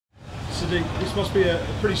Sodiq, this must be a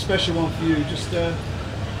pretty special one for you. Just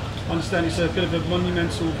understand it's a bit of a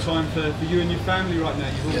monumental time for you and your family right now.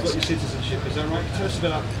 You've all got your citizenship, is that right? Tell us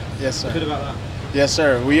about a bit about that. Yes,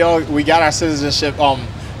 sir. We got our citizenship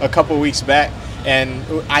a couple weeks back, and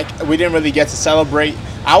we didn't really get to celebrate.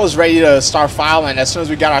 I was ready to start filing. As soon as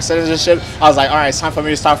we got our citizenship, I was like, all right, it's time for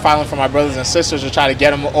me to start filing for my brothers and sisters to try to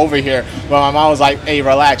get them over here. But my mom was like, hey,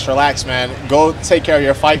 relax, man. Go take care of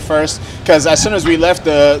your fight first. Because as soon as we left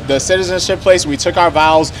the citizenship place, we took our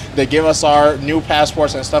vows. They give us our new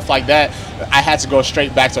passports and stuff like that. I had to go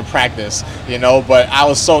straight back to practice, you know. But I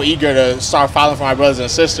was so eager to start filing for my brothers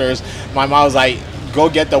and sisters. My mom was like, go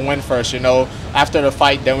get the win first, you know. After the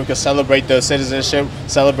fight, then we could celebrate the citizenship,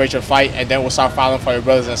 celebrate your fight, and then we'll start filing for your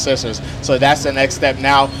brothers and sisters. So that's the next step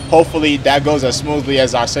now. Hopefully that goes as smoothly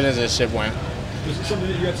as our citizenship went. Was it something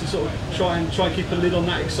that you had to sort of try and keep a lid on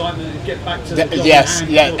that excitement and get back to the yes,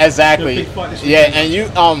 yeah, exactly. Yeah, and you,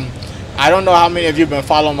 I don't know how many of you have been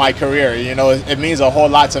following my career. You know, it means a whole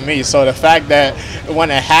lot to me. So the fact that when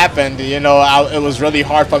it happened, you know, it was really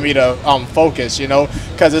hard for me to focus, you know,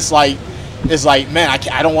 because it's like, man,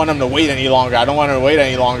 I don't want them to wait any longer. I don't want them to wait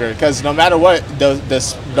any longer because no matter what,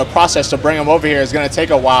 the process to bring them over here is going to take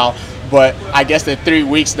a while. But I guess the 3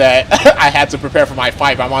 weeks that I had to prepare for my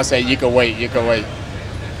fight, my mom said, you can wait, you can wait.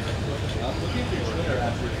 Looking at your Twitter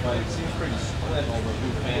after your fight, it seems pretty split over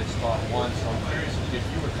who fans thought won. So I'm curious if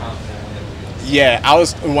you were confident when they were. Yeah, I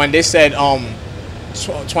was, when they said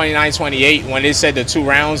 29-28, when they said the 2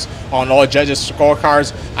 rounds on all judges'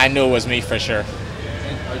 scorecards, I knew it was me for sure.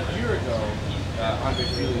 Andre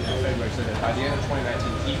Feely in February said that by the end of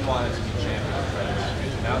 2019 he wanted to be champion of the featherweight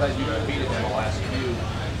division. Now that you've defeated him the last few,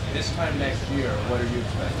 this time next year, what are you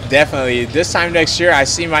expecting? Definitely. This time next year, I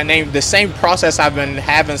see my name, the same process I've been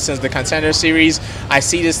having since the Contender Series. I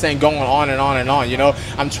see this thing going on and on and on. You know,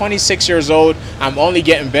 I'm 26 years old. I'm only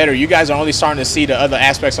getting better. You guys are only starting to see the other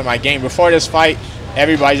aspects of my game. Before this fight,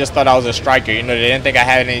 everybody just thought I was a striker. You know, they didn't think I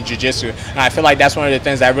had any jiu-jitsu. And I feel like that's one of the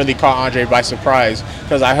things that really caught Andre by surprise.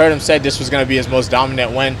 Because I heard him say this was going to be his most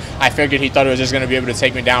dominant win. I figured he thought he was just going to be able to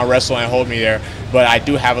take me down, wrestle, and hold me there. But I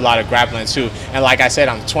do have a lot of grappling, too. And like I said,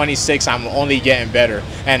 I'm 26. I'm only getting better.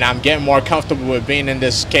 And I'm getting more comfortable with being in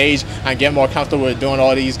this cage. I'm getting more comfortable with doing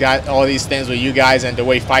all these things with you guys and the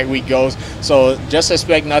way fight week goes. So just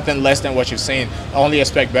expect nothing less than what you've seen. Only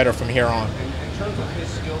expect better from here on. In terms of his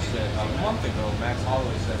skill set, a month ago, Max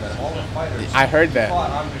Holloway said that all the fighters I heard that. fought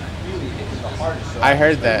Andre Feely is the hardest. So I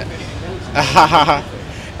heard that.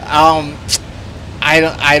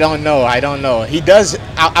 I don't know. He does.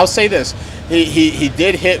 I'll say this. He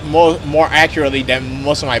did hit more accurately than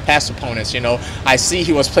most of my past opponents. You know, I see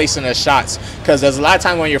he was placing the shots because there's a lot of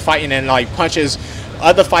times when you're fighting and like punches.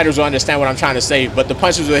 Other fighters will understand what I'm trying to say, but the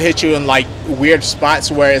punches will hit you in like weird spots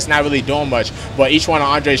where it's not really doing much. But each one of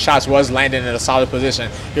Andre's shots was landing in a solid position.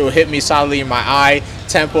 It will hit me solidly in my eye,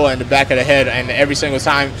 temple, and the back of the head, and every single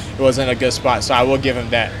time it was in a good spot. So I will give him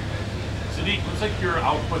that. Sodiq, looks like your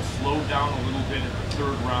output slowed down a little bit in the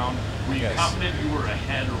 3rd round. Were you confident you were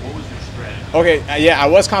ahead, or what was your strategy? Okay, yeah, I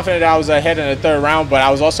was confident that I was ahead in the 3rd round, but I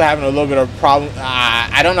was also having a little bit of problem.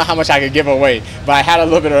 I don't know how much I could give away, but I had a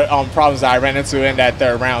little bit of problems that I ran into in that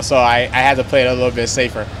 3rd round, so I had to play it a little bit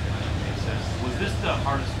safer. Makes sense. Was this the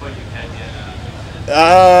hardest fight you've had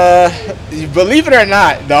yet? Believe it or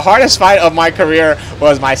not, the hardest fight of my career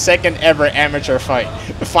was my 2nd ever amateur fight.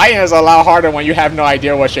 Fighting is a lot harder when you have no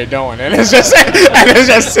idea what you're doing, and it's just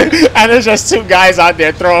two guys out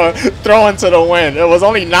there throwing to the wind. It was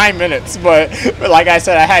only 9 minutes, but like I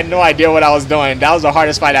said, I had no idea what I was doing. That was the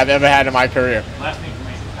hardest fight I've ever had in my career. Last thing for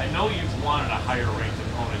me, I know you've wanted a higher ranked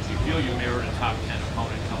opponent. Do you feel you mirrored a top 10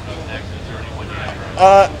 opponent coming up next? Is there anyone you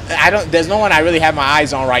have? There's no one I really have my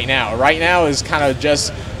eyes on right now. Right now is kind of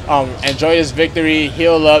just enjoy this victory,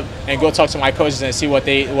 heal up, and go talk to my coaches and see what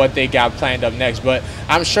they got planned up next. But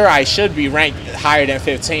I'm sure I should be ranked higher than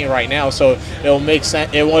 15 right now, so it'll make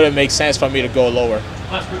sense. It wouldn't make sense for me to go lower.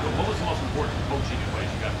 Last week, what was the most important coaching advice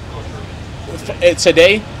you got from Coach Irvin?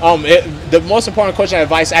 Today, the most important coaching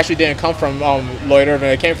advice actually didn't come from Lloyd Irvin.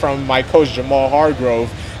 It came from my coach Jamal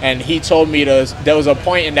Hargrove. And he told me there was a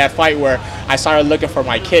point in that fight where I started looking for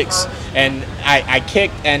my kicks, and I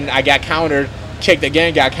kicked and I got countered, kicked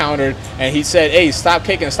again, got countered, and he said, hey, stop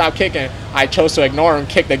kicking, stop kicking. I chose to ignore him,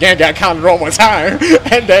 kicked again, got countered one more time,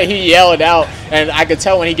 and then he yelled out, and I could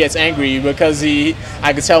tell when he gets angry because I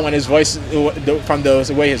could tell when his voice, from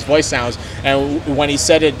the way his voice sounds, and when he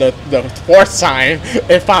said it the 4th time,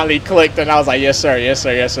 it finally clicked, and I was like, yes sir, yes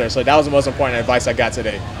sir, yes sir. So that was the most important advice I got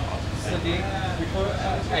today. Sodiq, before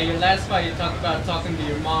At your last fight, you talked about talking to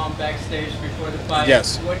your mom backstage before the fight.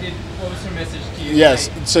 Yes. What was her message to you? Yes.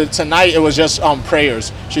 So tonight it was just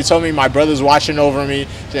prayers. She told me my brother's watching over me,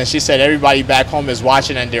 and she said everybody back home is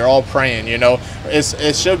watching and they're all praying. You know,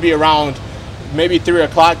 it should be around maybe 3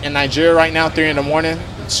 o'clock in Nigeria right now, 3 in the morning,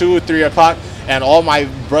 2 or 3 o'clock, and all my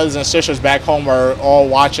brothers and sisters back home are all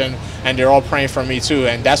watching. And they're all praying for me too,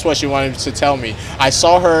 and that's what she wanted to tell me. I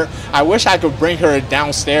saw her. I wish I could bring her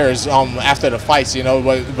downstairs after the fights, you know,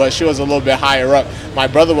 but she was a little bit higher up. My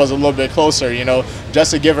brother was a little bit closer, you know, just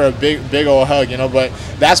to give her a big old hug, you know. But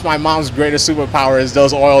that's my mom's greatest superpower, is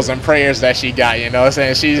those oils and prayers that she got, you know.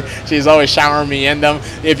 Saying she's always showering me in them.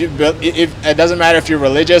 If it doesn't matter if you're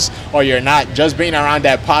religious or you're not, just being around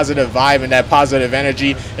that positive vibe and that positive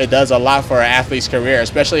energy, it does a lot for an athlete's career,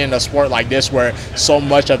 especially in a sport like this where so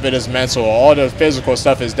much of it is mental. All the physical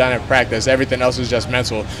stuff is done in practice. Everything else is just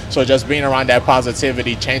mental. So just being around that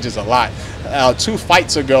positivity changes a lot. 3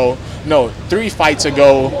 fights ago,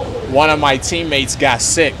 one of my teammates got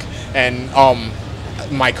sick, and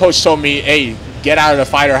my coach told me, hey, get out of the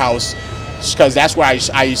fighter house, because that's where I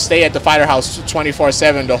stay at the fighter house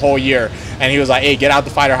 24/7 the whole year. And he was like, hey, get out the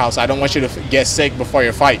fighter house. I don't want you to get sick before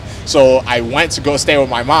your fight. So I went to go stay with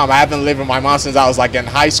my mom. I haven't lived with my mom since I was like in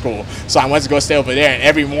high school. So I went to go stay over there, and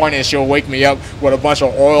every morning she'll wake me up with a bunch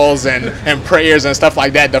of oils and prayers and stuff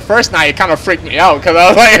like that. The first night it kind of freaked me out, because I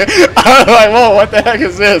was like, whoa, what the heck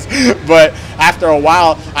is this? But after a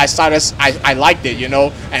while, I liked it, you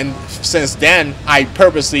know, and since then I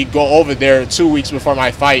purposely go over there 2 weeks before my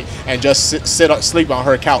fight and just sleep on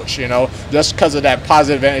her couch, you know, just because of that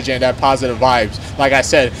positive energy and that positive vibes. Like I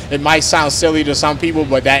said, it might sound silly to some people,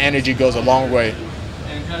 but that energy goes a long way.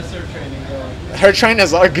 And how's her training going? Her training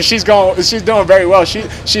is she's doing very well.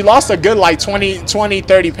 She lost a good like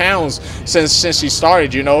 30 pounds since she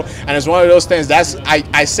started, you know, and it's one of those things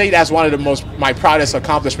I say that's one of my proudest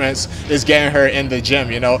accomplishments, is getting her in the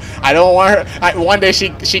gym, you know. I don't want her. One day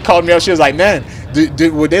she called me up. She was like, man,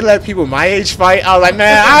 would they let people my age fight? I was like,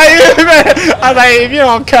 man, I was like, if you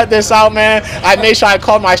don't cut this out, man. I made sure I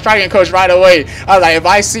called my striking coach right away. I was like, if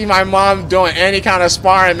I see my mom doing any kind of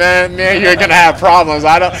sparring, man, you're gonna have problems.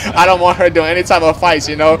 I don't want her doing any type of fights,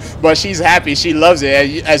 you know. But she's happy. She loves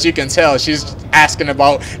it. As you can tell, she's asking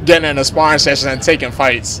about getting in a sparring session and taking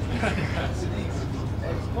fights. What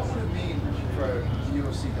would it mean for the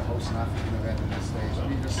UFC to host an African event at this stage? I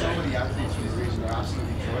mean, there's so many athletes from the region that are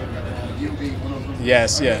absolutely enjoying it, and you being one of them.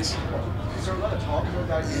 Yes. Is there a lot of talk about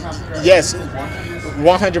that in Africa? Yes,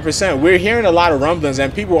 100%. We're hearing a lot of rumblings,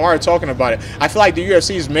 and people are talking about it. I feel like the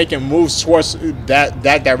UFC is making moves towards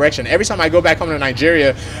that direction. Every time I go back home to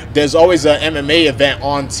Nigeria, there's always an MMA event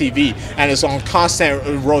on TV, and it's on constant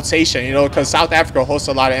rotation, you know, because South Africa hosts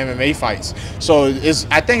a lot of MMA fights. So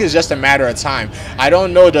I think it's just a matter of time. I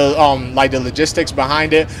don't know the logistics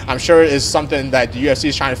behind it. I'm sure it's something that the UFC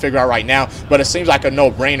is trying to figure out right now, but it seems like a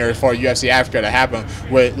no-brainer for UFC Africa to happen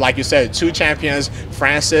with, like you said, 2 champions,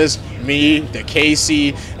 Francis, me, the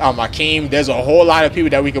Casey, Akeem. There's a whole lot of people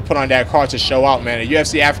that we could put on that card to show out, man. The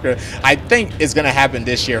UFC Africa, I think it's going to happen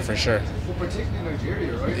this year for sure. Well, particularly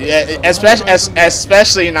Nigeria, right? Yeah,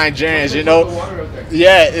 especially Nigerians, you know.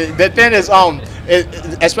 Yeah, the thing is,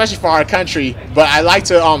 especially for our country, but I like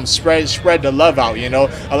to spread the love out, you know.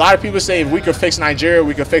 A lot of people say if we could fix Nigeria,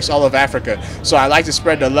 we could fix all of Africa. So I like to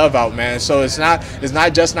spread the love out, man. So it's not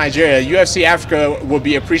just Nigeria. UFC Africa will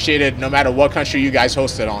be appreciated no matter what country you guys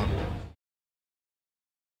host it on.